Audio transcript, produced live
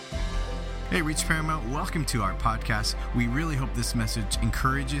Hey, Reach Paramount, welcome to our podcast. We really hope this message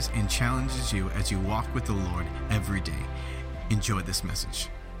encourages and challenges you as you walk with the Lord every day. Enjoy this message.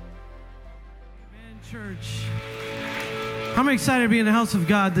 Amen, church. I'm excited to be in the house of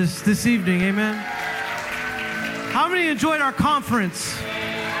God this evening, amen. How many enjoyed our conference?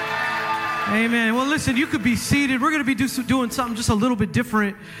 Amen. Well, listen, you could be seated. We're going to be doing something just a little bit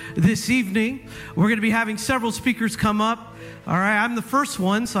different this evening. We're going to be having several speakers come up. All right, I'm the first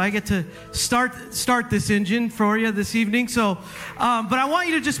one, so I get to start this engine for you this evening. So, but I want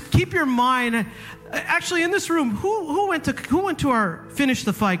you to just keep your mind. Actually, in this room, who went to our Finish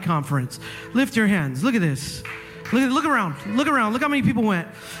the Fight conference? Lift your hands. Look at this. Look around. Look how many people went.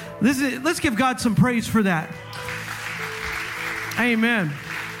 Let's give God some praise for that. Amen.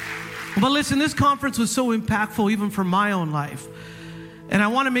 But listen, this conference was so impactful even for my own life. And I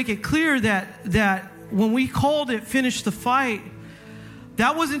want to make it clear that when we called it Finish the Fight,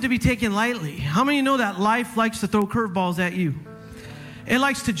 that wasn't to be taken lightly. How many know that life likes to throw curveballs at you? It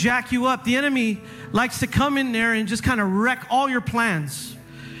likes to jack you up. The enemy likes to come in there and just kind of wreck all your plans.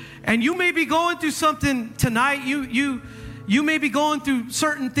 And you may be going through something tonight. You may be going through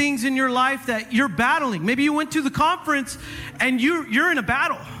certain things in your life that you're battling. Maybe you went to the conference and you're in a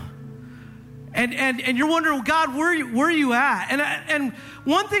battle. And you're wondering, well, God, where are you at? And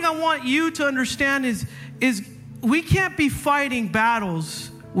one thing I want you to understand is we can't be fighting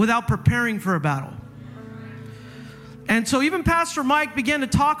battles without preparing for a battle. And so even Pastor Mike began to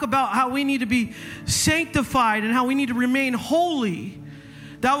talk about how we need to be sanctified and how we need to remain holy.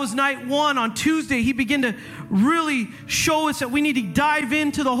 That was night one. On Tuesday, he began to really show us that we need to dive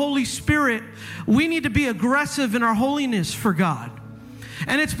into the Holy Spirit. We need to be aggressive in our holiness for God.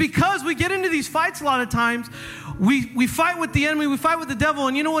 And it's because we get into these fights a lot of times. We fight with the enemy, we fight with the devil,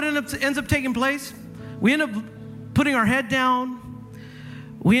 and you know what ends up taking place? We end up putting our head down.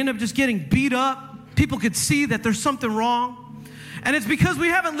 We end up just getting beat up. People could see that there's something wrong. And it's because we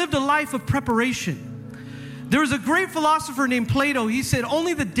haven't lived a life of preparation. There was a great philosopher named Plato. He said,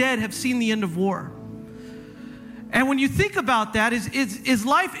 only the dead have seen the end of war. And when you think about that, is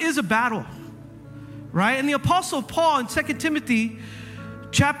life is a battle, right? And the Apostle Paul in 2 Timothy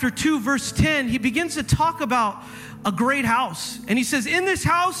chapter 2, verse 10, he begins to talk about a great house. And he says, in this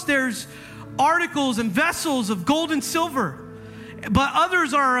house, there's articles and vessels of gold and silver, but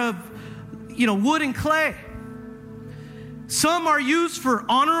others are of, wood and clay. Some are used for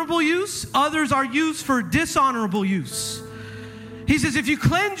honorable use. Others are used for dishonorable use. He says, if you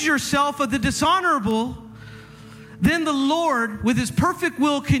cleanse yourself of the dishonorable, then the Lord, with his perfect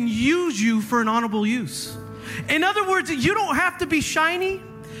will, can use you for an honorable use. In other words, you don't have to be shiny.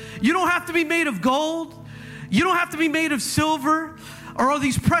 You don't have to be made of gold. You don't have to be made of silver or all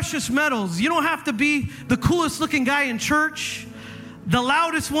these precious metals. You don't have to be the coolest looking guy in church, the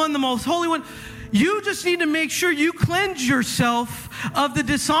loudest one, the most holy one. You just need to make sure you cleanse yourself of the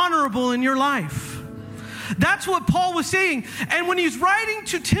dishonorable in your life. That's what Paul was saying. And when he's writing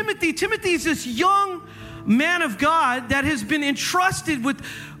to Timothy, Timothy is this young man of God that has been entrusted with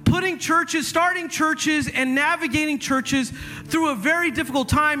starting churches and navigating churches through a very difficult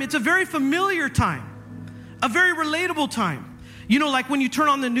time. It's a very familiar time, a very relatable time. Like when you turn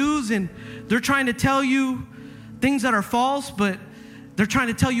on the news and they're trying to tell you things that are false, but they're trying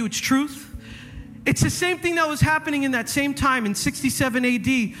to tell you it's truth. It's the same thing that was happening in that same time in 67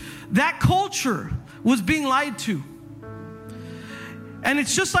 AD. That culture was being lied to. And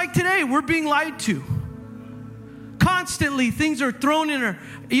it's just like today, we're being lied to. Constantly, things are thrown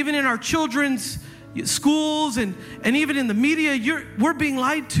even in our children's schools and even in the media, we're being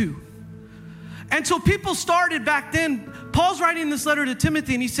lied to. And so people started back then. Paul's writing this letter to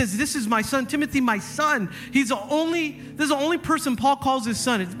Timothy, and he says, this is my son, Timothy, my son. This is the only person Paul calls his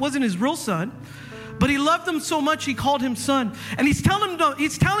son. It wasn't his real son, but he loved him so much, he called him son. And he's telling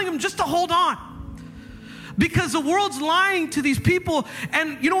him just to hold on. Because the world's lying to these people.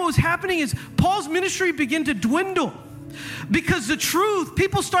 And you know what was happening is Paul's ministry began to dwindle. Because the truth,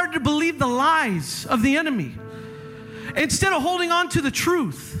 people started to believe the lies of the enemy instead of holding on to the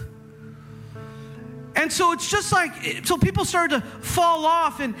truth. And so it's just so people started to fall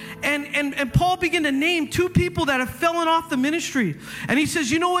off. And Paul began to name two people that have fallen off the ministry. And he says,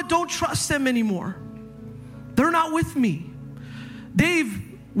 you know what? Don't trust them anymore. They're not with me. They've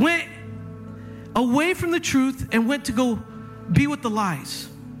went away from the truth and went to go be with the lies.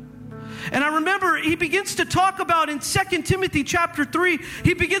 And I remember he begins to talk about in 2 Timothy chapter 3,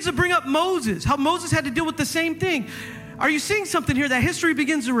 he begins to bring up Moses, how Moses had to deal with the same thing. Are you seeing something here? That history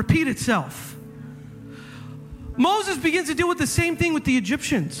begins to repeat itself. Moses begins to deal with the same thing with the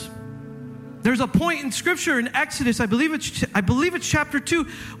Egyptians. There's a point in Scripture in Exodus, I believe it's chapter 2,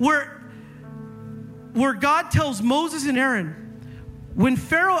 where where God tells Moses and Aaron, when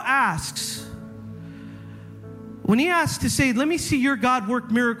Pharaoh asks, when he asks to say, let me see your God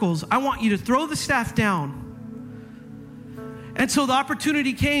work miracles, I want you to throw the staff down. And so the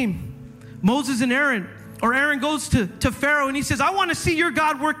opportunity came. Moses and Aaron goes to Pharaoh and he says, I want to see your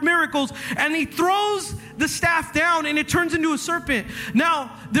God work miracles. And he throws the staff down and it turns into a serpent.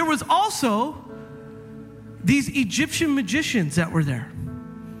 Now, there was also these Egyptian magicians that were there.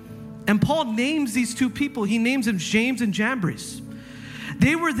 And Paul names these two people. He names them James and Jambres.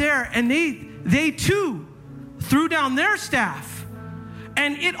 They were there and they too threw down their staff.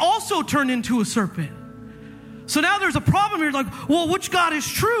 And it also turned into a serpent. So now there's a problem here, like, well, which God is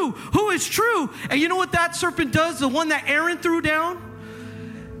true? Who is true? And you know what that serpent does, the one that Aaron threw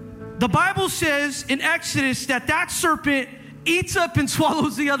down? The Bible says in Exodus that serpent eats up and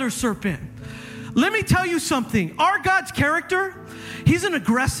swallows the other serpent. Let me tell you something. Our God's character, he's an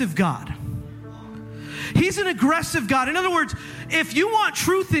aggressive God. He's an aggressive God. In other words, if you want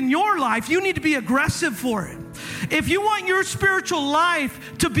truth in your life, you need to be aggressive for it. If you want your spiritual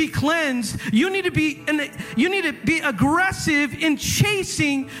life to be cleansed, you need to be aggressive in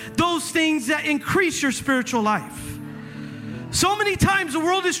chasing those things that increase your spiritual life. So many times the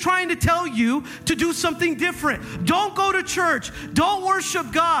world is trying to tell you to do something different. Don't go to church. Don't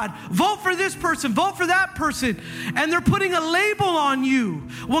worship God. Vote for this person. Vote for that person. And they're putting a label on you.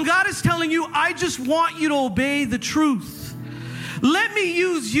 When God is telling you, I just want you to obey the truth. Let me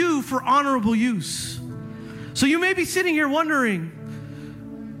use you for honorable use. So you may be sitting here wondering,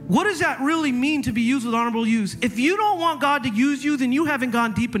 what does that really mean to be used with honorable use? If you don't want God to use you, then you haven't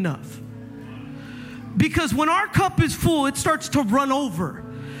gone deep enough. Because when our cup is full, it starts to run over.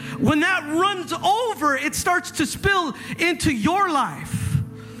 When that runs over, it starts to spill into your life.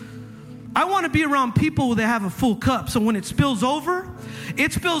 I want to be around people that have a full cup. So when it spills over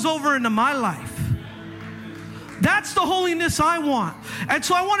into my life. That's the holiness I want. And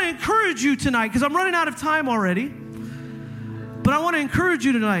so I want to encourage you tonight, because I'm running out of time already. But I want to encourage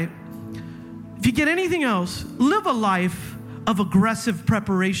you tonight. If you get anything else, live a life of aggressive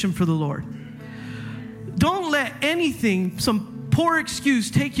preparation for the Lord. Don't let anything, some poor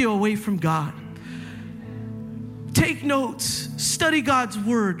excuse, take you away from God. Take notes, study God's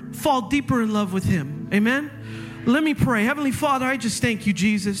word, fall deeper in love with him. Amen? Let me pray. Heavenly Father, I just thank you,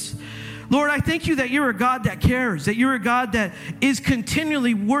 Jesus. Lord, I thank you that you're a God that cares, that you're a God that is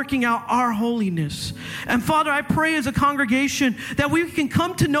continually working out our holiness. And Father, I pray as a congregation that we can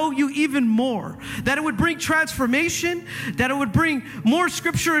come to know you even more, that it would bring transformation, that it would bring more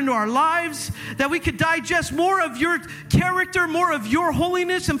scripture into our lives, that we could digest more of your character, more of your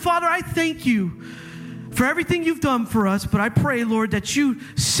holiness. And Father, I thank you for everything you've done for us, but I pray, Lord, that you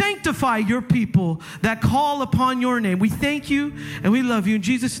sanctify your people that call upon your name. We thank you and we love you in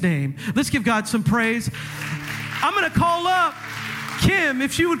Jesus' name. Let's give God some praise. I'm going to call up Kim,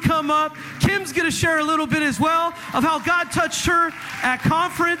 if she would come up. Kim's going to share a little bit as well of how God touched her at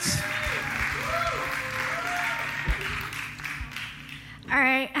conference. All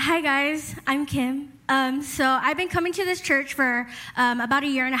right. Hi, guys. I'm Kim. So I've been coming to this church for about a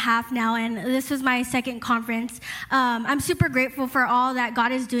year and a half now, and this was my second conference. I'm super grateful for all that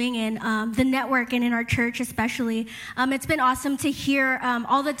God is doing in the network and in our church especially. It's been awesome to hear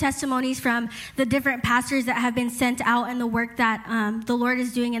all the testimonies from the different pastors that have been sent out and the work that the Lord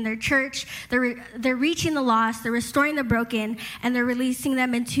is doing in their church. They're reaching the lost, they're restoring the broken, and they're releasing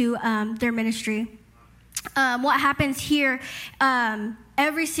them into their ministry. What happens here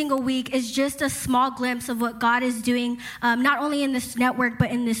every single week is just a small glimpse of what God is doing, not only in this network,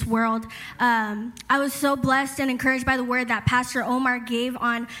 but in this world. I was so blessed and encouraged by the word that Pastor Omar gave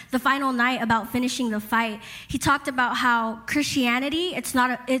on the final night about finishing the fight. He talked about how Christianity, it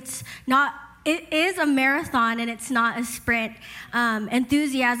is a marathon and it's not a sprint.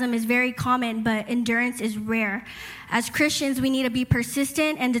 Enthusiasm is very common, but endurance is rare. As Christians, we need to be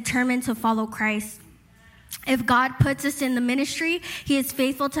persistent and determined to follow Christ. If God puts us in the ministry, he is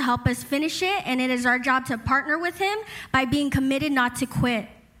faithful to help us finish it, and it is our job to partner with him by being committed not to quit.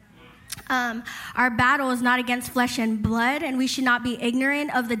 Our battle is not against flesh and blood, and we should not be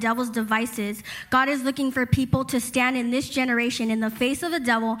ignorant of the devil's devices. God is looking for people to stand in this generation in the face of the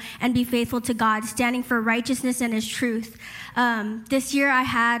devil and be faithful to God, standing for righteousness and his truth. This year I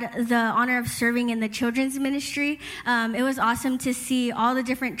had the honor of serving in the children's ministry. It was awesome to see all the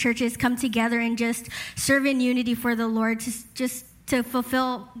different churches come together and just serve in unity for the Lord, to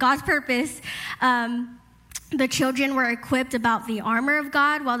fulfill God's purpose. The children were equipped about the armor of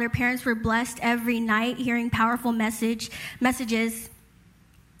God, while their parents were blessed every night hearing powerful messages.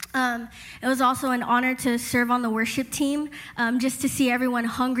 It was also an honor to serve on the worship team, just to see everyone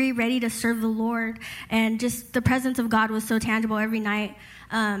hungry, ready to serve the Lord. And just the presence of God was so tangible every night.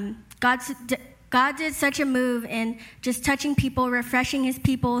 God did such a move in just touching people, refreshing his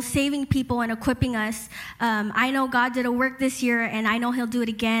people, saving people, and equipping us. I know God did a work this year, and I know he'll do it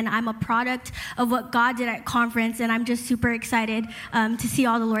again. I'm a product of what God did at conference, and I'm just super excited to see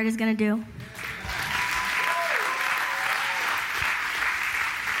all the Lord is going to do.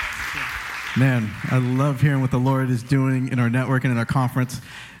 Man, I love hearing what the Lord is doing in our network and in our conference.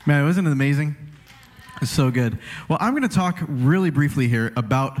 Man, wasn't it amazing? It's so good. Well, I'm going to talk really briefly here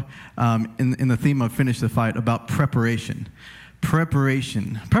about, in the theme of Finish the Fight, about preparation.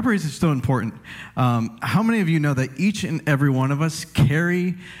 Preparation is so important. How many of you know that each and every one of us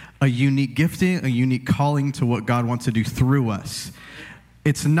carry a unique gifting, a unique calling to what God wants to do through us?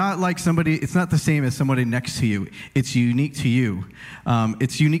 It's not the same as somebody next to you. It's unique to you.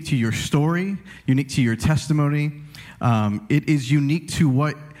 It's unique to your story, unique to your testimony. It is unique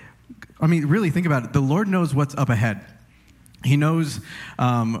to really think about it. The Lord knows what's up ahead. He knows,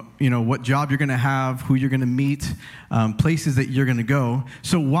 what job you're going to have, who you're going to meet, places that you're going to go.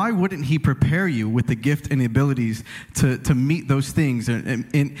 So why wouldn't he prepare you with the gift and the abilities to meet those things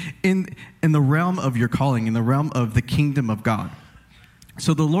in the realm of your calling, in the realm of the kingdom of God?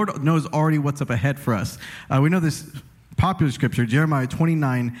 So the Lord knows already what's up ahead for us. We know this popular scripture, Jeremiah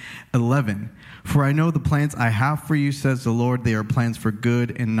 29:11. For I know the plans I have for you, says the Lord. They are plans for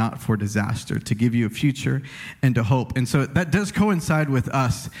good and not for disaster, to give you a future and a hope. And so that does coincide with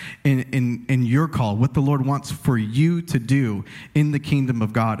us in your call, what the Lord wants for you to do in the kingdom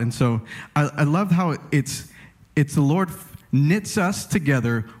of God. And so I love how it's the Lord knits us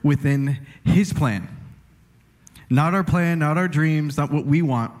together within his plan. Not our plan, not our dreams, not what we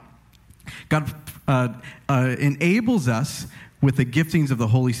want. God enables us with the giftings of the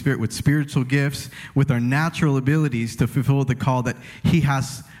Holy Spirit, with spiritual gifts, with our natural abilities to fulfill the call that he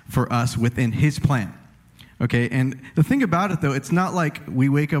has for us within his plan. Okay, and the thing about it, though, it's not like we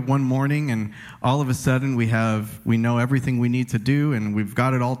wake up one morning and all of a sudden we know everything we need to do and we've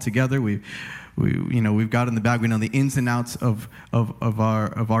got it all together. We've got it in the bag. We know the ins and outs of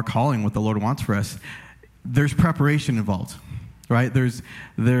our calling, what the Lord wants for us. There's preparation involved, right? There's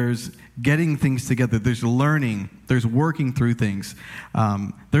getting things together. There's learning. There's working through things.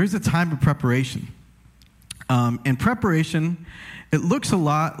 There is a time of preparation. And preparation, it looks a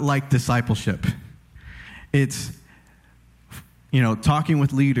lot like discipleship. It's, talking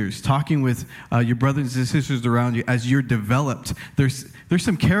with leaders, talking with your brothers and sisters around you as you're developed. There's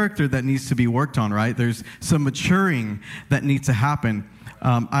some character that needs to be worked on, right? There's some maturing that needs to happen.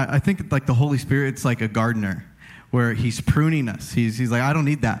 I think like the Holy Spirit's like a gardener where he's pruning us. He's like, I don't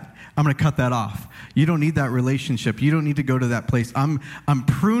need that. I'm going to cut that off. You don't need that relationship. You don't need to go to that place. I'm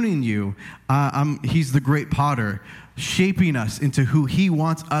pruning you. He's the great potter, shaping us into who he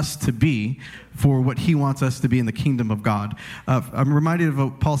wants us to be for what he wants us to be in the kingdom of God. I'm reminded of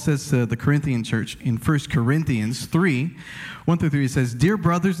what Paul says to the Corinthian church in 1 Corinthians 3:1-3. It says, Dear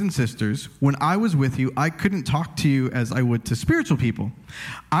brothers and sisters, when I was with you, I couldn't talk to you as I would to spiritual people.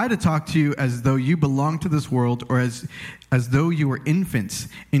 I had to talk to you as though you belonged to this world or as though you were infants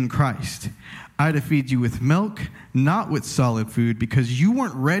in Christ. I had to feed you with milk, not with solid food, because you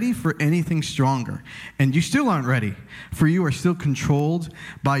weren't ready for anything stronger. And you still aren't ready, for you are still controlled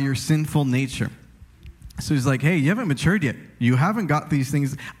by your sinful nature. So he's like, hey, you haven't matured yet. You haven't got these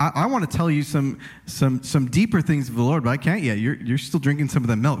things. I want to tell you some deeper things of the Lord, but I can't yet. You're still drinking some of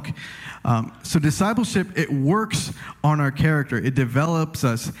the milk. So discipleship, it works on our character. It develops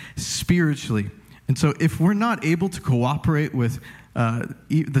us spiritually. And so if we're not able to cooperate with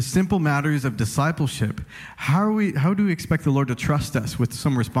the simple matters of discipleship, how do we expect the Lord to trust us with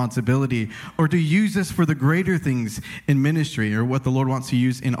some responsibility or to use us for the greater things in ministry or what the Lord wants to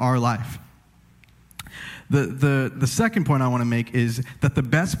use in our life? The second point I want to make is that the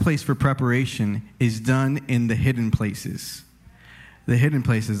best place for preparation is done in the hidden places. The hidden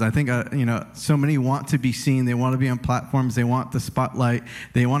places. I think, so many want to be seen. They want to be on platforms. They want the spotlight.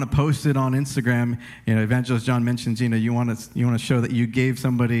 They want to post it on Instagram. Evangelist John mentions, you want to show that you gave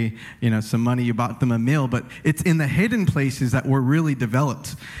somebody, some money, you bought them a meal. But it's in the hidden places that we're really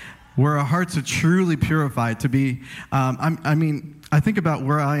developed, where our hearts are truly purified to be. I think about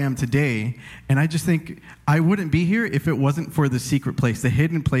where I am today, and I just think I wouldn't be here if it wasn't for the secret place, the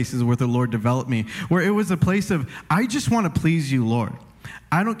hidden places where the Lord developed me, where it was a place of, I just want to please you, Lord.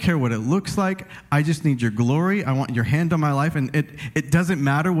 I don't care what it looks like. I just need your glory. I want your hand on my life. And it doesn't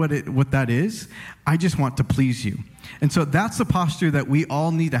matter what that is. I just want to please you. And so that's the posture that we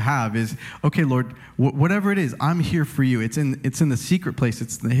all need to have is, okay, Lord, whatever it is, I'm here for you. It's in the secret place.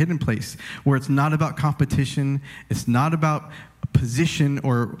 It's the hidden place where it's not about competition. It's not about position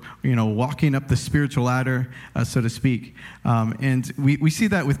or, walking up the spiritual ladder, so to speak. And we see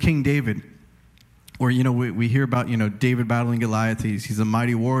that with King David. Or, we hear about, David battling Goliath. He's a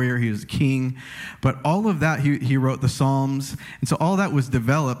mighty warrior. He was a king. But all of that, he wrote the Psalms. And so all that was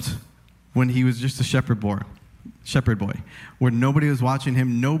developed when he was just a shepherd boy, where nobody was watching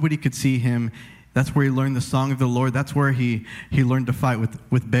him. Nobody could see him. That's where he learned the song of the Lord. That's where he learned to fight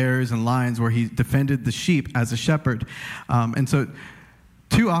with bears and lions, where he defended the sheep as a shepherd. And so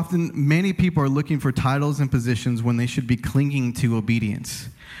too often, many people are looking for titles and positions when they should be clinging to obedience.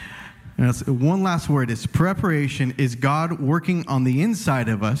 And one last word is preparation is God working on the inside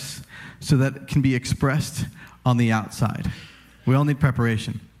of us so that it can be expressed on the outside. We all need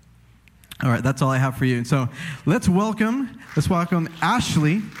preparation. All right, that's all I have for you. And so let's welcome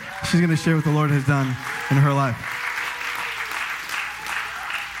Ashley. She's going to share what the Lord has done in her life.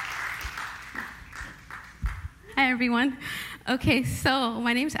 Hi, everyone. Okay, so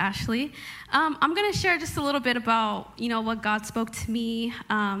my name's Ashley. I'm going to share just a little bit about, what God spoke to me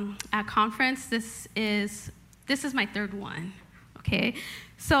at conference. This is my third one, okay?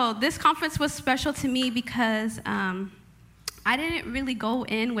 So this conference was special to me because I didn't really go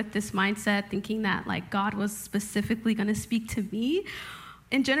in with this mindset thinking that, God was specifically going to speak to me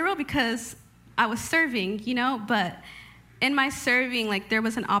in general because I was serving, but in my serving, there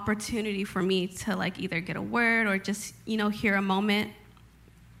was an opportunity for me to, either get a word or just, hear a moment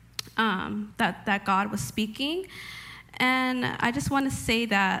that God was speaking. And I just want to say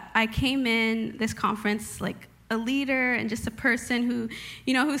that I came in this conference like a leader and just a person who,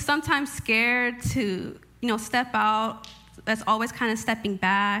 who's sometimes scared to, step out, that's always kind of stepping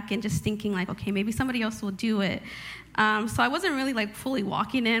back and just thinking okay, maybe somebody else will do it. So I wasn't really fully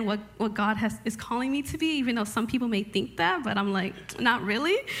walking in what God is calling me to be, even though some people may think that, but I'm not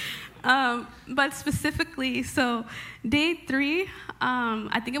really. But specifically, so day 3,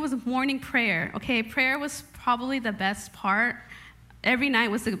 I think it was morning prayer. Okay, prayer was probably the best part. Every night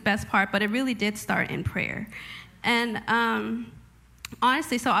was the best part, but it really did start in prayer. And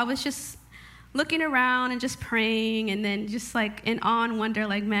honestly, so I was just looking around and just praying, and then just in awe and wonder,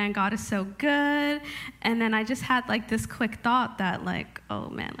 man, God is so good. And then I just had this quick thought that oh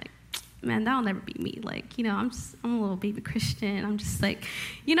man, that'll never be me. I'm a little baby Christian. I'm just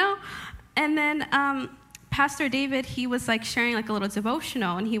and then Pastor David, he was sharing a little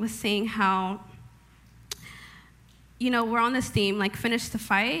devotional, and he was saying how, we're on this theme, finish the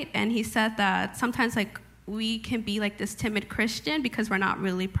fight. And he said that sometimes we can be this timid Christian because we're not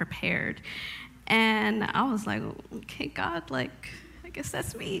really prepared. And I was okay, God, I guess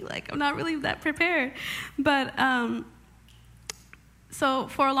that's me. I'm not really that prepared. But so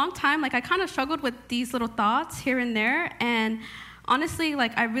for a long time, I kind of struggled with these little thoughts here and there. And honestly,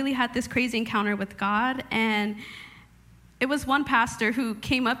 I really had this crazy encounter with God. And it was one pastor who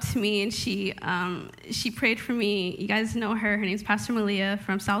came up to me, and she prayed for me. You guys know her. Her name's Pastor Malia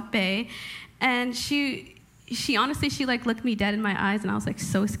from South Bay. And she honestly, looked me dead in my eyes, and I was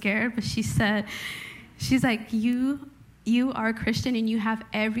so scared. But she's you are a Christian, and you have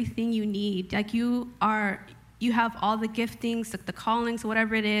everything you need. You have all the giftings, the callings,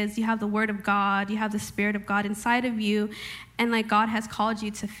 whatever it is. You have the Word of God. You have the Spirit of God inside of you. And God has called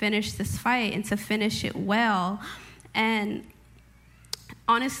you to finish this fight and to finish it well. And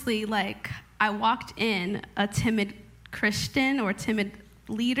honestly, I walked in a timid Christian or timid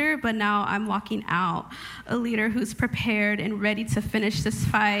leader, but now I'm walking out a leader who's prepared and ready to finish this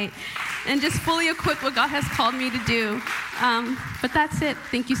fight and just fully equipped what God has called me to do. But that's it.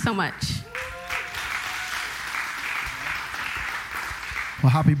 Thank you so much. Well,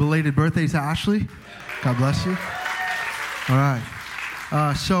 happy belated birthday to Ashley. God bless you. All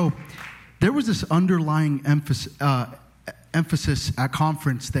right. So there was this underlying emphasis at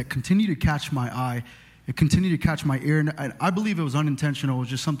conference that continued to catch my eye. It continued to catch my ear, and I believe it was unintentional. It was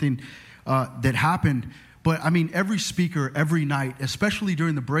just something that happened. But, every speaker, every night, especially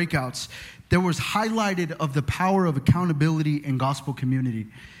during the breakouts, there was highlighted of the power of accountability in gospel community.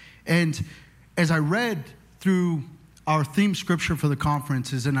 And as I read through our theme scripture for the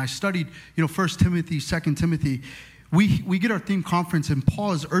conferences, and I studied, 1 Timothy, 2 Timothy, we get our theme conference, and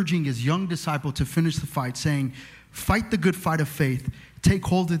Paul is urging his young disciple to finish the fight, saying, fight the good fight of faith. Take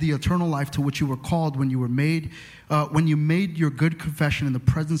hold of the eternal life to which you were called when you made your good confession in the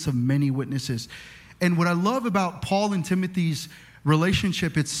presence of many witnesses. And what I love about Paul and Timothy's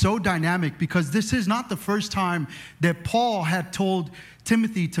relationship, it's so dynamic because this is not the first time that Paul had told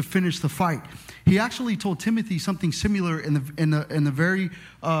Timothy to finish the fight. He actually told Timothy something similar in the very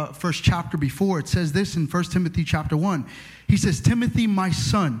first chapter before. It says this in 1 Timothy chapter 1. He says, Timothy, my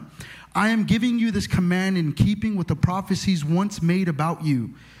son, I am giving you this command in keeping with the prophecies once made about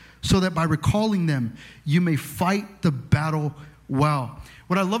you, so that by recalling them, you may fight the battle well.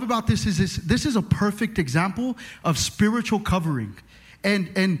 What I love about this is this is a perfect example of spiritual covering.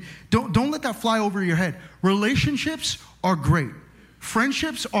 And don't let that fly over your head. Relationships are great.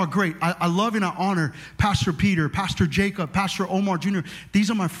 Friendships are great. I love and I honor Pastor Peter, Pastor Jacob, Pastor Omar Jr.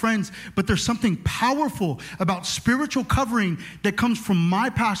 These are my friends, but there's something powerful about spiritual covering that comes from my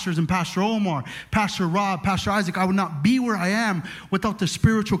pastors and Pastor Omar, Pastor Rob, Pastor Isaac. I would not be where I am without the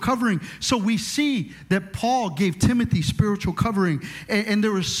spiritual covering. So we see that Paul gave Timothy spiritual covering, and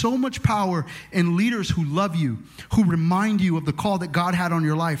there is so much power in leaders who love you, who remind you of the call that God had on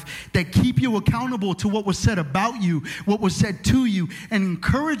your life, that keep you accountable to what was said about you, what was said to you, and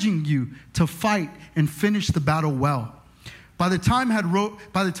encouraging you to fight and finish the battle well. By the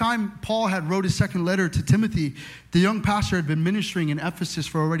time Paul had wrote his second letter to Timothy, the young pastor had been ministering in Ephesus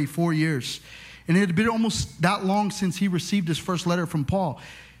for already 4 years. And it had been almost that long since he received his first letter from Paul.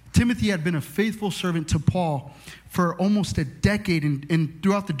 Timothy had been a faithful servant to Paul for almost a decade and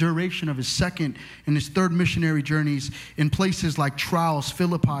throughout the duration of his second and his third missionary journeys in places like Trials,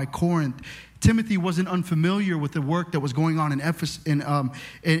 Philippi, Corinth. Timothy wasn't unfamiliar with the work that was going on in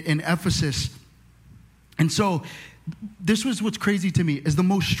Ephesus. And so this was what's crazy to me, is the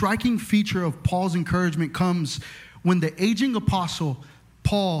most striking feature of Paul's encouragement comes when the aging apostle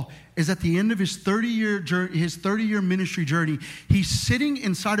Paul is at the end of his 30-year ministry journey. He's sitting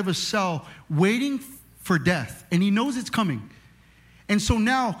inside of a cell waiting for death, and he knows it's coming. And so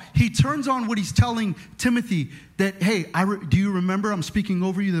now he turns on what he's telling Timothy, that, hey, do you remember I'm speaking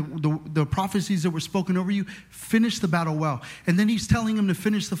over you, the prophecies that were spoken over you? Finish the battle well. And then he's telling him to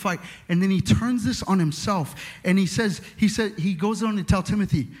finish the fight. And then he turns this on himself. And he goes on to tell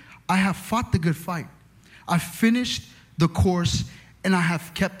Timothy, I have fought the good fight. I finished the course, and I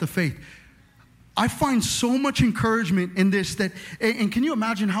have kept the faith. I find so much encouragement in this and can you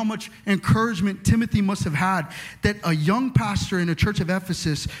imagine how much encouragement Timothy must have had, that a young pastor in a church of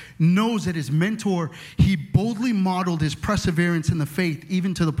Ephesus knows that his mentor, he boldly modeled his perseverance in the faith,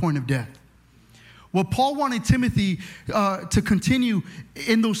 even to the point of death. Well, Paul wanted Timothy to continue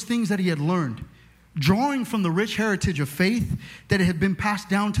in those things that he had learned, drawing from the rich heritage of faith that had been passed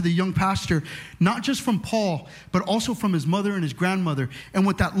down to the young pastor, not just from Paul, but also from his mother and his grandmother. And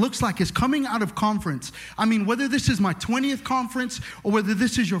what that looks like is coming out of conference. I mean, whether this is my 20th conference or whether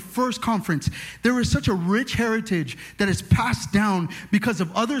this is your first conference, there is such a rich heritage that is passed down because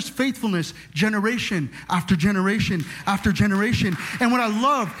of others' faithfulness, generation after generation after generation. And what I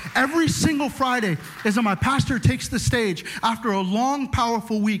love every single Friday is that my pastor takes the stage after a long,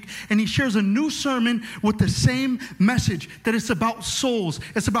 powerful week, and he shares a new sermon with the same message, that it's about souls,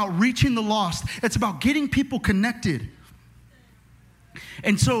 it's about reaching the lost, it's about getting people connected.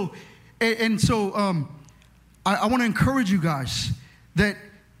 And so I want to encourage you guys that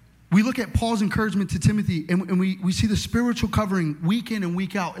we look at Paul's encouragement to Timothy, and we see the spiritual covering week in and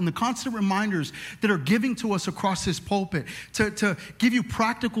week out, and the constant reminders that are giving to us across this pulpit to give you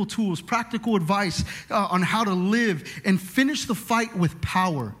practical tools, practical advice on how to live and finish the fight with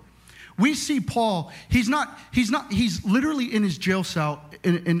power. We see Paul, he's literally in his jail cell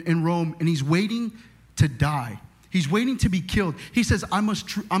in Rome, and he's waiting to die. He's waiting to be killed. He says, I'm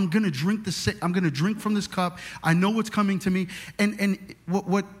going to drink from this cup. I know what's coming to me. And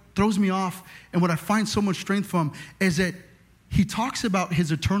what throws me off and what I find so much strength from is that he talks about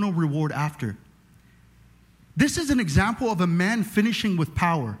his eternal reward after. This is an example of a man finishing with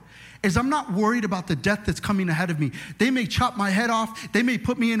power. Is I'm not worried about the death that's coming ahead of me. They may chop my head off. They may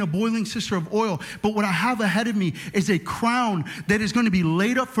put me in a boiling cistern of oil. But what I have ahead of me is a crown that is going to be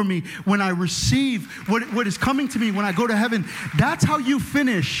laid up for me when I receive what is coming to me when I go to heaven. That's how you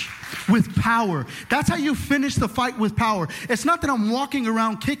finish with power. That's how you finish the fight with power. It's not that I'm walking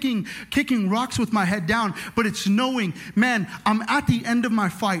around kicking rocks with my head down, but it's knowing, man, I'm at the end of my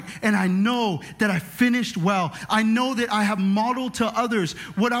fight, and I know that I finished well. I know that I have modeled to others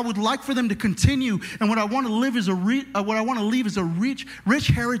what I would like for them to continue, and what I want to leave is a rich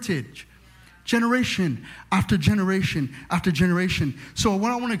heritage. Generation after generation after generation. So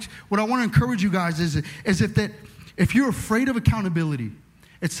what I want to encourage you guys is if you're afraid of accountability,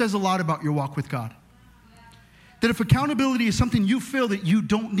 it says a lot about your walk with God. That if accountability is something you feel that you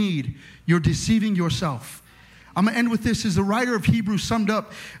don't need, you're deceiving yourself. I'm going to end with this. As the writer of Hebrews summed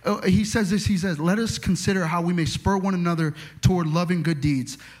up, he says this. He says, let us consider how we may spur one another toward loving good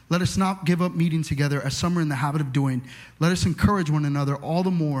deeds. Let us not give up meeting together as some are in the habit of doing. Let us encourage one another all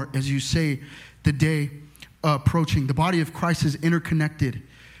the more as you say the day approaching. The body of Christ is interconnected.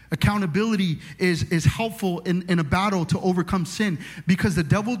 Accountability is helpful in a battle to overcome sin, because the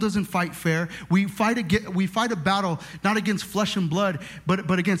devil doesn't fight fair. We fight a battle not against flesh and blood,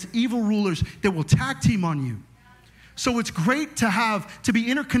 but against evil rulers that will tag team on you. So it's great to be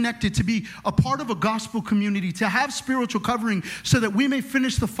interconnected, to be a part of a gospel community, to have spiritual covering so that we may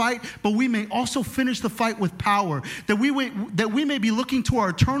finish the fight, but we may also finish the fight with power, that we may be looking to our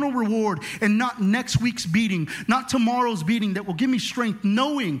eternal reward and not next week's beating, not tomorrow's beating, that will give me strength,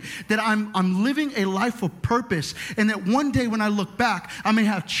 knowing that I'm living a life of purpose, and that one day when I look back, I may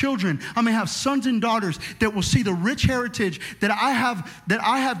have children, I may have sons and daughters that will see the rich heritage that I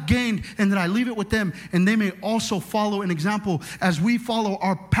have gained, and that I leave it with them, and they may also follow an example as we follow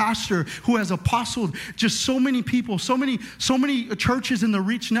our pastor who has apostled just so many people, so many churches in the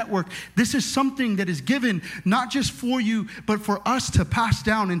Reach Network. This is something that is given not just for you, but for us to pass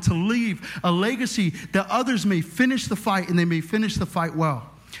down and to leave a legacy that others may finish the fight, and they may finish the fight well.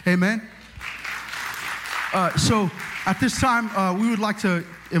 Amen. So at this time, we would like to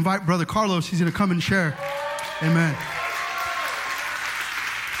invite Brother Carlos. He's going to come and share. Amen.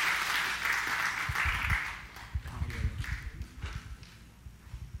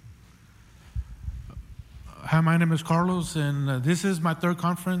 Hi, my name is Carlos, and this is my third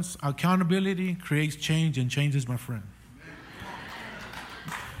conference. Accountability creates change, and change is my friend.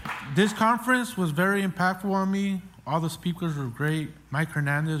 This conference was very impactful on me. All the speakers were great. Mike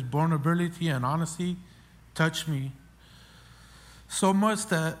Hernandez, vulnerability and honesty touched me so much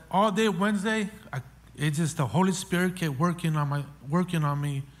that all day Wednesday, the Holy Spirit kept working on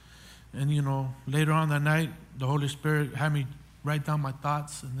me. And later on that night, the Holy Spirit had me write down my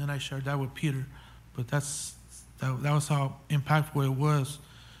thoughts, and then I shared that with Peter. But that was how impactful it was.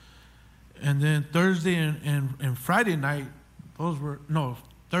 And then Thursday and Friday night,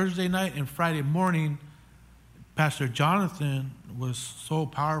 Thursday night and Friday morning, Pastor Jonathan was so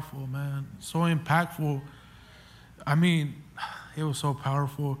powerful, man, so impactful. I mean, it was so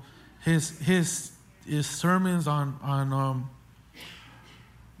powerful. His sermons on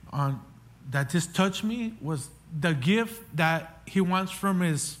that just touched me was the gift that he wants from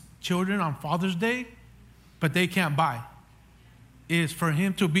his children on Father's Day, but they can't buy, is for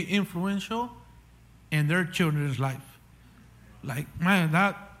him to be influential in their children's life. Like, man,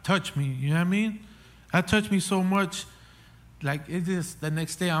 that touched me, you know what I mean? That touched me so much. Like, it just, the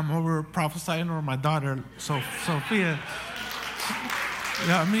next day I'm over prophesying over my daughter, Sophia. You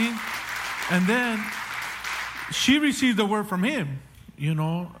know what I mean? And then she received the word from him,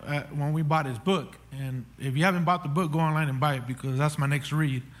 when we bought his book. And if you haven't bought the book, go online and buy it, because that's my next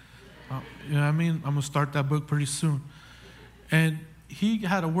read. You know what I mean? I'm going to start that book pretty soon. And he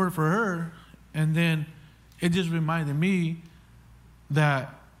had a word for her, and then it just reminded me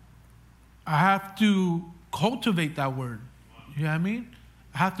that I have to cultivate that word. You know what I mean?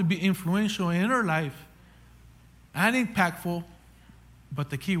 I have to be influential in her life and impactful, but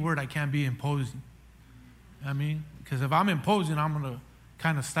the key word, I can't be imposing. You know what I mean? Because if I'm imposing, I'm going to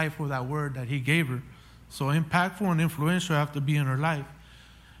kind of stifle that word that he gave her. So impactful and influential have to be in her life.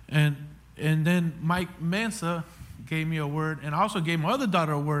 And then Mike Mensa gave me a word, and I also gave my other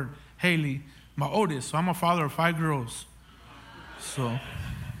daughter a word, Haley, my oldest. So I'm a father of 5 girls. So,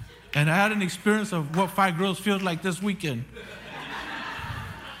 and I had an experience of what 5 girls feels like this weekend.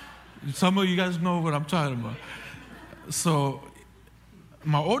 Some of you guys know what I'm talking about. So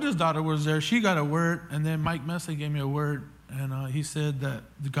my oldest daughter was there. She got a word, and then Mike Mensa gave me a word, and he said that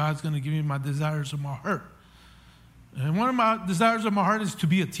God's going to give me my desires of my heart. And one of my desires of my heart is to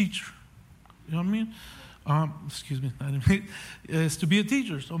be a teacher. You know what I mean? Excuse me. Is to be a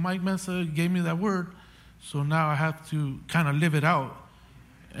teacher. So Mike Mensa gave me that word. So now I have to kind of live it out.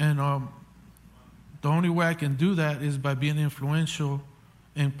 And the only way I can do that is by being influential,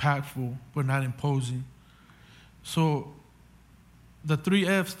 impactful, but not imposing. So the 3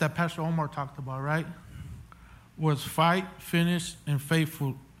 F's that Pastor Omar talked about, right, was fight, finish, and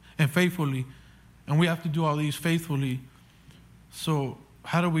faithfully. And we have to do all these faithfully. So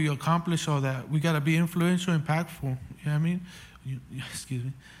how do we accomplish all that? We got to be influential, impactful. You know what I mean? Excuse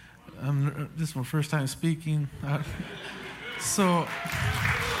me. This is my first time speaking. I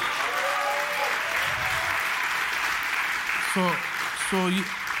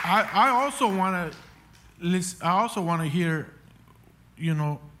also want to listen. I also want to hear,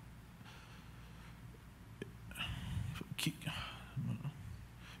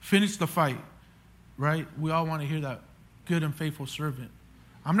 finish the fight. right? We all want to hear that good and faithful servant.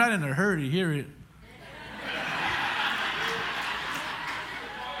 I'm not in a hurry to hear it,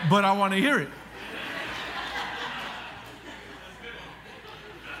 but I want to hear it.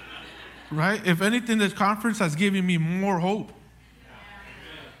 Right? If anything, this conference has given me more hope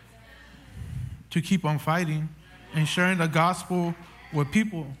to keep on fighting and sharing the gospel with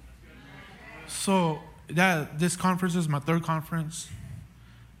people. So this conference is my third conference,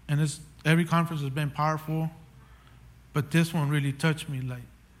 and every conference has been powerful, but this one really touched me, like,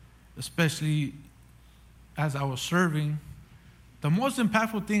 especially as I was serving. The most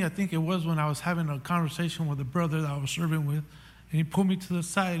impactful thing, I think it was when I was having a conversation with a brother that I was serving with, and he pulled me to the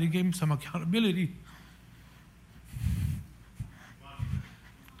side and he gave me some accountability.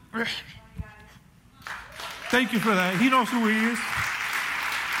 Thank you for that. He knows who he is.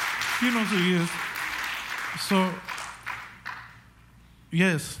 He knows who he is. So,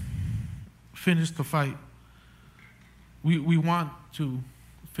 yes, finish the fight. We want to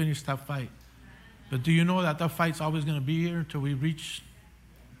finish that fight. But do you know that fight's always going to be here until we reach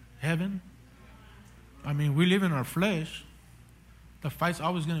heaven? I mean, we live in our flesh. The fight's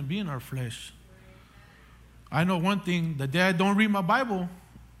always going to be in our flesh. I know one thing, the day I don't read my Bible,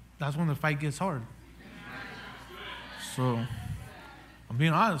 that's when the fight gets hard. So, I'm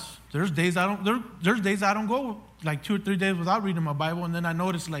being honest. There's days I don't go like 2 or 3 days without reading my Bible, and then I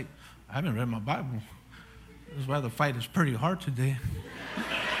notice, like, I haven't read my Bible. That's why the fight is pretty hard today.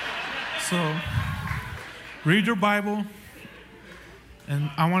 So, read your Bible. And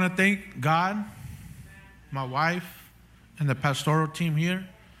I want to thank God, my wife, and the pastoral team here.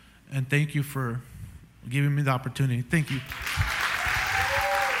 And thank you for giving me the opportunity. Thank you.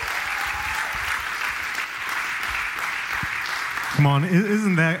 Come on,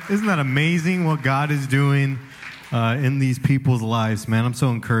 isn't that amazing what God is doing in these people's lives, man? I'm so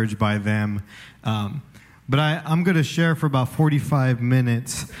encouraged by them. But I'm going to share for about 45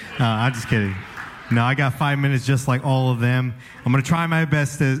 minutes. I'm just kidding. No, I got 5 minutes just like all of them. I'm going to try my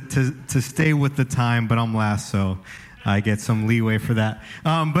best to stay with the time, but I'm last, so I get some leeway for that.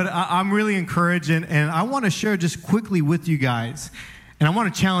 But I'm really encouraged, and I want to share just quickly with you guys, and I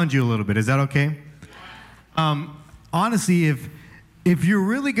want to challenge you a little bit. Is that okay? Honestly, if you're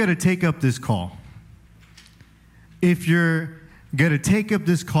really going to take up this call, if you're going to take up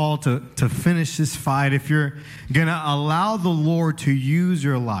this call to finish this fight, if you're going to allow the Lord to use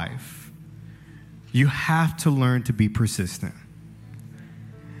your life, you have to learn to be persistent.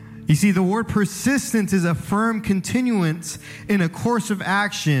 You see, the word persistence is a firm continuance in a course of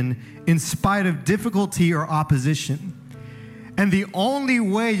action in spite of difficulty or opposition. And the only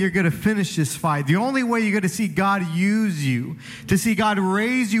way you're going to finish this fight, the only way you're going to see God use you, to see God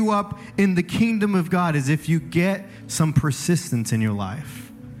raise you up in the kingdom of God, is if you get some persistence in your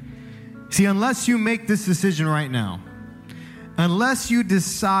life. See, unless you make this decision right now, unless you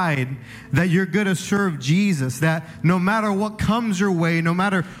decide that you're going to serve Jesus, that no matter what comes your way, no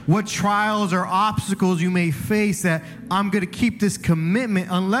matter what trials or obstacles you may face, that I'm going to keep this commitment,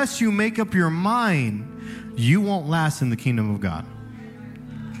 unless you make up your mind, you won't last in the kingdom of God.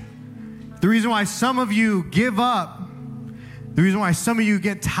 The reason why some of you give up, the reason why some of you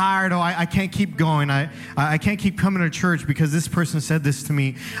get tired, I can't keep going. I can't keep coming to church because this person said this to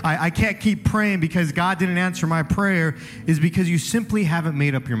me. I can't keep praying because God didn't answer my prayer, is because you simply haven't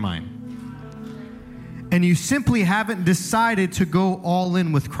made up your mind. And you simply haven't decided to go all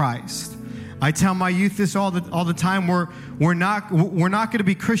in with Christ. I tell my youth this all the time. We're not going to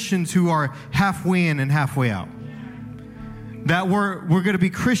be Christians who are halfway in and halfway out. That we're going to be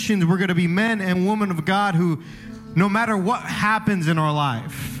Christians, we're going to be men and women of God who, no matter what happens in our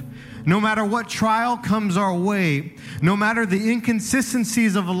life, no matter what trial comes our way, no matter the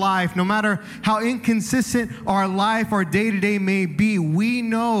inconsistencies of life, no matter how inconsistent our life, our day-to-day may be, we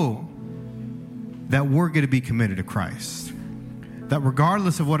know that we're going to be committed to Christ. That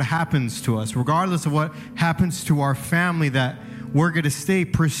regardless of what happens to us, regardless of what happens to our family, that we're going to stay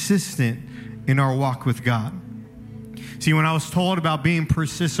persistent in our walk with God. See, when I was told about being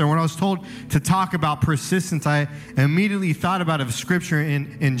persistent, when I was told to talk about persistence, I immediately thought about a scripture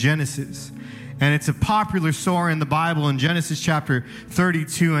in Genesis. And it's a popular story in the Bible in Genesis chapter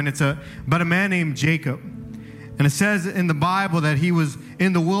 32. And it's about a man named Jacob. And it says in the Bible that he was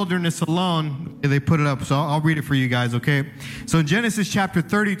in the wilderness alone. They put it up, so I'll read it for you guys, okay? So in Genesis chapter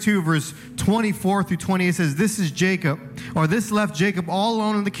 32, verse 24 through 28, it says, this left Jacob all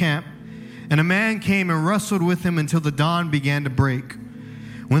alone in the camp. And a man came and wrestled with him until the dawn began to break.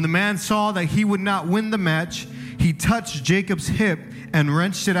 When the man saw that he would not win the match, he touched Jacob's hip and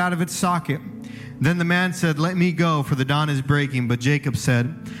wrenched it out of its socket. Then the man said, "Let me go, for the dawn is breaking." But Jacob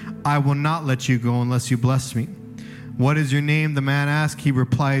said, "I will not let you go unless you bless me." "What is your name?" the man asked. He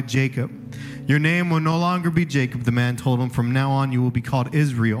replied, "Jacob." "Your name will no longer be Jacob," the man told him. "From now on you will be called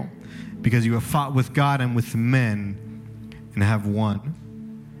Israel, because you have fought with God and with men and have won."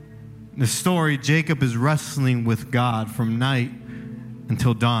 In the story, Jacob is wrestling with God from night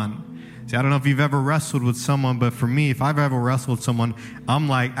until dawn. See, I don't know if you've ever wrestled with someone, but for me, if I've ever wrestled with someone, I'm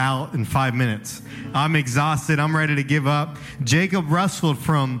like out in 5 minutes. I'm exhausted. I'm ready to give up. Jacob wrestled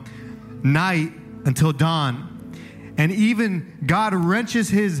from night until dawn. And even God wrenches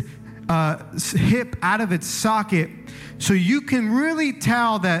his hip out of its socket. So you can really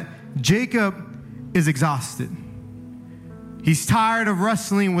tell that Jacob is exhausted. He's tired of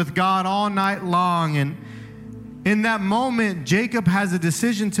wrestling with God all night long. And in that moment, Jacob has a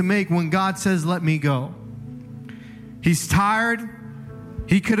decision to make when God says, "Let me go." He's tired.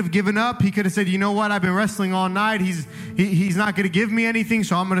 He could have given up. He could have said, "You know what? I've been wrestling all night. He's not going to give me anything,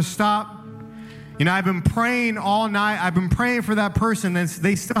 so I'm going to stop. You know, I've been praying all night. I've been praying for that person, and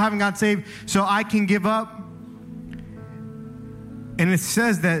they still haven't got saved, so I can give up." And it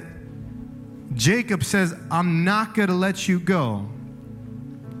says that Jacob says, "I'm not going to let you go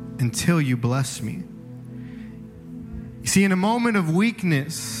until you bless me." You see, in a moment of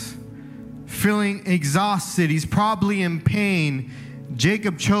weakness, feeling exhausted, he's probably in pain,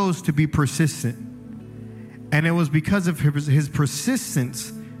 Jacob chose to be persistent. And it was because of his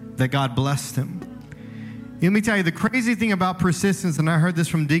persistence that God blessed him. Let me tell you, the crazy thing about persistence, and I heard this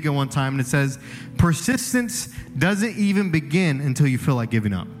from Diga one time, and it says, persistence doesn't even begin until you feel like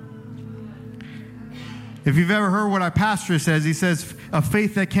giving up. If you've ever heard what our pastor says, he says, a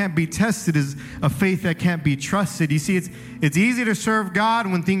faith that can't be tested is a faith that can't be trusted. You see, it's easy to serve God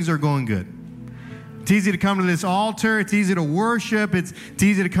when things are going good. It's easy to come to this altar. It's easy to worship. It's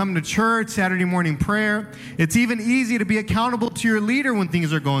easy to come to church, Saturday morning prayer. It's even easy to be accountable to your leader when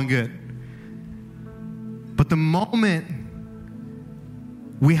things are going good. But the moment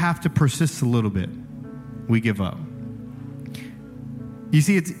we have to persist a little bit, we give up. You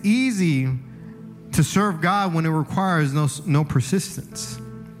see, it's easy to serve God when it requires no persistence.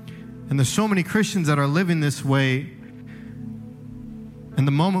 And there's so many Christians that are living this way, and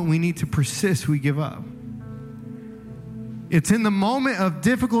the moment we need to persist, we give up. It's in the moment of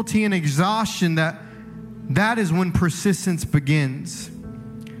difficulty and exhaustion that is when persistence begins.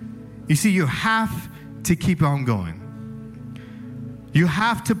 You see, you have to keep on going. You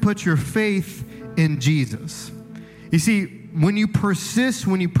have to put your faith in Jesus. You see, when you persist,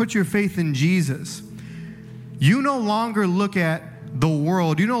 when you put your faith in Jesus, you no longer look at the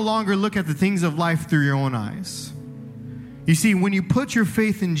world. You no longer look at the things of life through your own eyes. You see, when you put your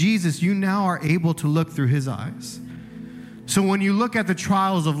faith in Jesus, you now are able to look through his eyes. So when you look at the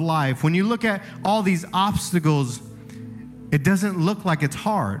trials of life, when you look at all these obstacles, it doesn't look like it's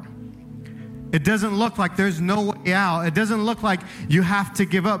hard. It doesn't look like there's no way out. It doesn't look like you have to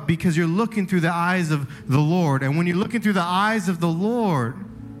give up because you're looking through the eyes of the Lord. And when you're looking through the eyes of the Lord,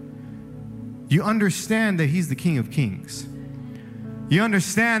 you understand that he's the King of Kings. You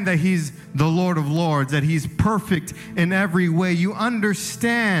understand that he's the Lord of Lords, that he's perfect in every way. You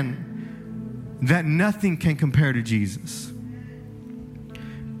understand that nothing can compare to Jesus.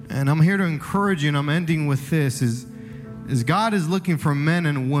 And I'm here to encourage you, and I'm ending with this, is God is looking for men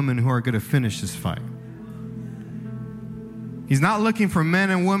and women who are going to finish this fight. He's not looking for men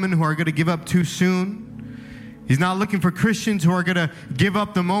and women who are going to give up too soon. He's not looking for Christians who are going to give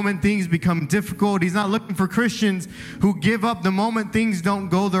up the moment things become difficult. He's not looking for Christians who give up the moment things don't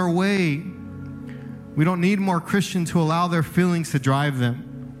go their way. We don't need more Christians who allow their feelings to drive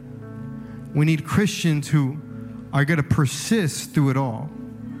them. We need Christians who are going to persist through it all,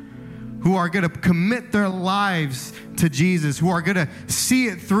 who are going to commit their lives to Jesus, who are going to see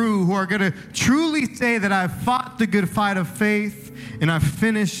it through, who are going to truly say that I've fought the good fight of faith and I've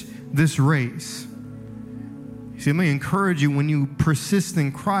finished this race. See, let me encourage you, when you persist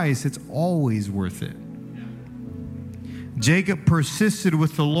in Christ, it's always worth it. Jacob persisted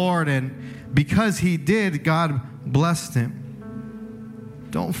with the Lord, and because he did, God blessed him.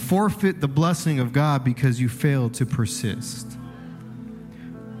 Don't forfeit the blessing of God because you failed to persist.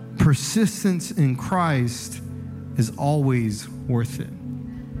 Persistence in Christ is always worth it.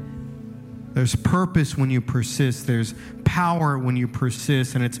 There's purpose when you persist. There's power when you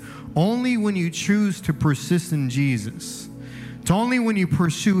persist. And it's only when you choose to persist in Jesus, it's only when you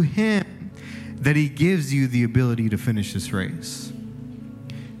pursue him that he gives you the ability to finish this race.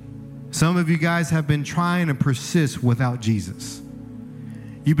 Some of you guys have been trying to persist without Jesus.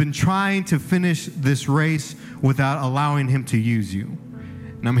 You've been trying to finish this race without allowing him to use you.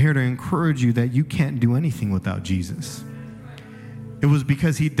 And I'm here to encourage you that you can't do anything without Jesus. It was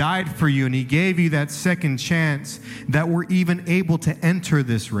because he died for you and he gave you that second chance that we're even able to enter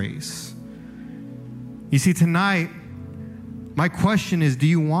this race. You see, tonight, my question is, do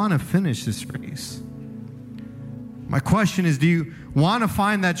you want to finish this race? My question is, do you want to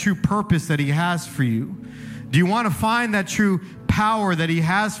find that true purpose that he has for you? Do you want to find that true power that he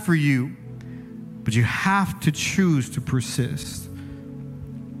has for you? But you have to choose to persist.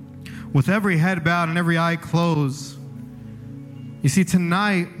 With every head bowed and every eye closed, you see,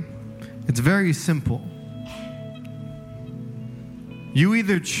 tonight, it's very simple. You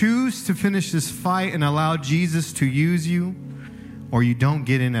either choose to finish this fight and allow Jesus to use you, or you don't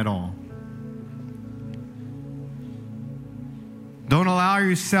get in at all. Don't allow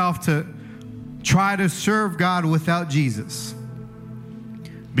yourself to try to serve God without Jesus,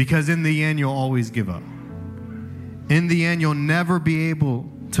 because in the end, you'll always give up. In the end, you'll never be able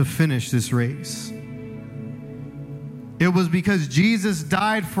to finish this race. It was because Jesus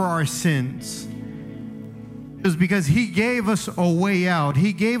died for our sins. It was because he gave us a way out.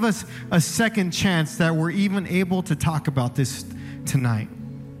 He gave us a second chance that we're even able to talk about this tonight.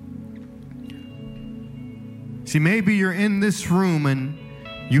 See, maybe you're in this room and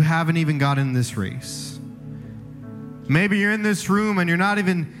you haven't even gotten in this race. Maybe you're in this room and you're not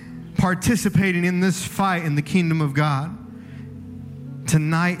even participating in this fight in the kingdom of God.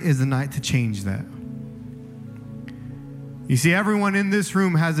 Tonight is the night to change that. You see, everyone in this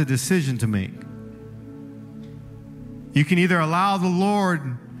room has a decision to make. You can either allow the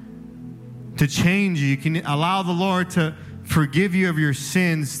Lord to change you. You can allow the Lord to forgive you of your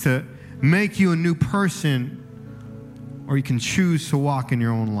sins, to make you a new person, or you can choose to walk in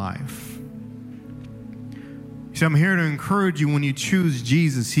your own life. See, I'm here to encourage you. When you choose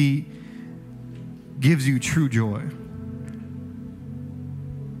Jesus, he gives you true joy.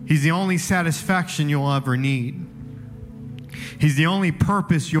 He's the only satisfaction you'll ever need. He's the only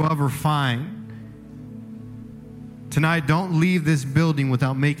purpose you'll ever find. Tonight, don't leave this building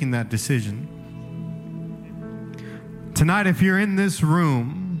without making that decision. Tonight, if you're in this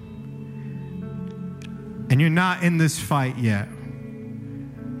room and you're not in this fight yet,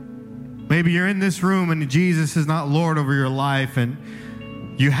 maybe you're in this room and Jesus is not Lord over your life, and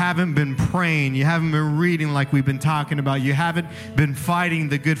you haven't been praying, you haven't been reading like we've been talking about, you haven't been fighting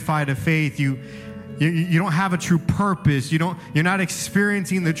the good fight of faith, you don't have a true purpose, you're not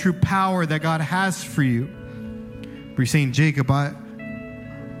experiencing the true power that God has for you. But you're saying, Jacob,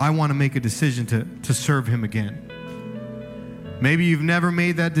 I want to make a decision to serve him again. Maybe you've never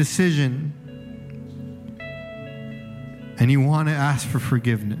made that decision and you want to ask for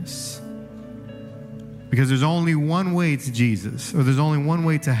forgiveness. Because there's only one way to Jesus, or there's only one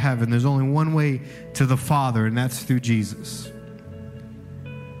way to heaven. There's only one way to the Father, and that's through Jesus.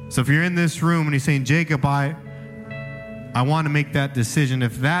 So if you're in this room and you're saying, Jacob, I want to make that decision.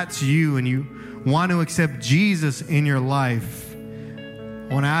 If that's you and you want to accept Jesus in your life,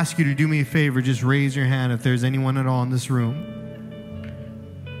 I want to ask you to do me a favor. Just raise your hand if there's anyone at all in this room.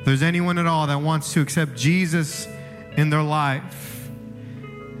 If there's anyone at all that wants to accept Jesus in their life.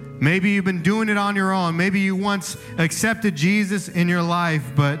 Maybe you've been doing it on your own. Maybe you once accepted Jesus in your life,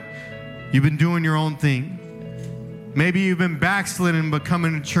 but you've been doing your own thing. Maybe you've been backslidden but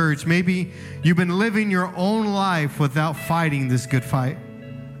coming to church. Maybe you've been living your own life without fighting this good fight.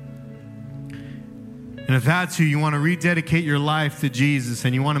 And if that's you want to rededicate your life to Jesus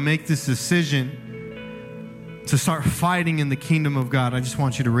and you want to make this decision to start fighting in the kingdom of God, I just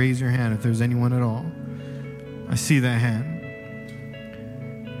want you to raise your hand if there's anyone at all. I see that hand.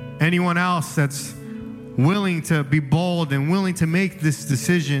 Anyone else that's willing to be bold and willing to make this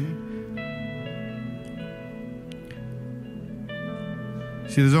decision?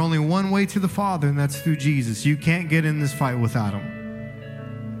 See, there's only one way to the Father, and that's through Jesus. You can't get in this fight without him.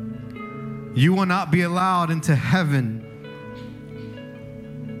 You will not be allowed into heaven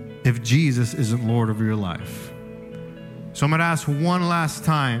if Jesus isn't Lord of your life. So I'm going to ask one last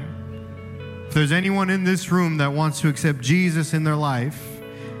time. If there's anyone in this room that wants to accept Jesus in their life,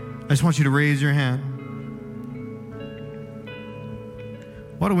 I just want you to raise your hand.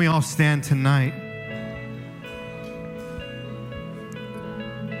 Why don't we all stand tonight?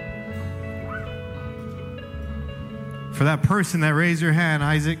 For that person that raised your hand,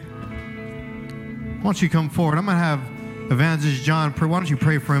 Isaac, why don't you come forward? I'm going to have Evangelist John pray. Why don't you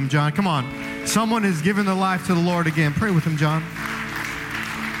pray for him, John? Come on. Someone has given their life to the Lord again. Pray with him, John.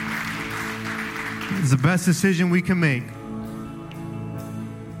 It's the best decision we can make.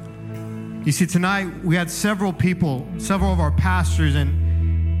 You see, tonight we had several people, several of our pastors,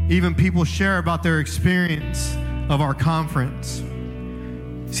 and even people share about their experience of our conference.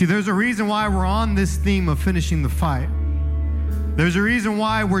 See, there's a reason why we're on this theme of finishing the fight. There's a reason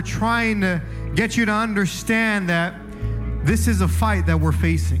why we're trying to get you to understand that this is a fight that we're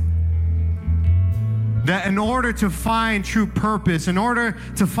facing. That in order to find true purpose, in order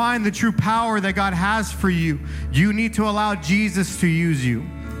to find the true power that God has for you, you need to allow Jesus to use you.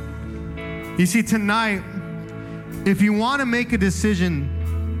 You see, tonight, if you want to make a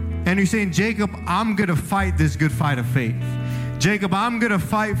decision and you're saying, Jacob, I'm going to fight this good fight of faith. Jacob, I'm going to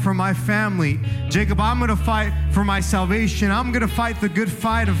fight for my family. Jacob, I'm going to fight for my salvation. I'm going to fight the good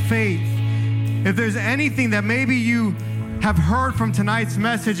fight of faith. If there's anything that maybe you have heard from tonight's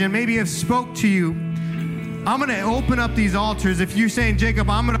message and maybe have spoke to you, I'm going to open up these altars. If you're saying, Jacob,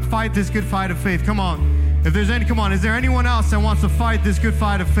 I'm going to fight this good fight of faith, come on. If there's any, come on. Is there anyone else that wants to fight this good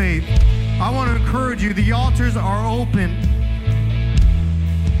fight of faith? I want to encourage you. The altars are open.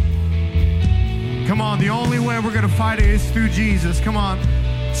 Come on. The only way we're going to fight it is through Jesus. Come on.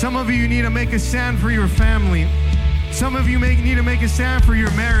 Some of you need to make a stand for your family. Some of you need to make a stand for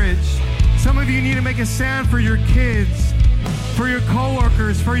your marriage. Some of you need to make a stand for your kids, for your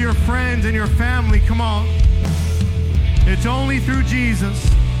coworkers, for your friends and your family. Come on. It's only through Jesus.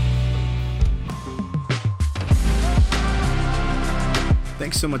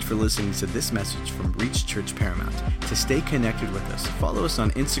 Thanks so much for listening to this message from Reach Church Paramount. To stay connected with us, follow us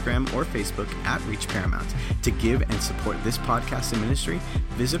on Instagram or Facebook at Reach Paramount. To give and support this podcast and ministry,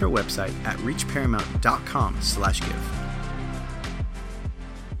 visit our website at reachparamount.com/give.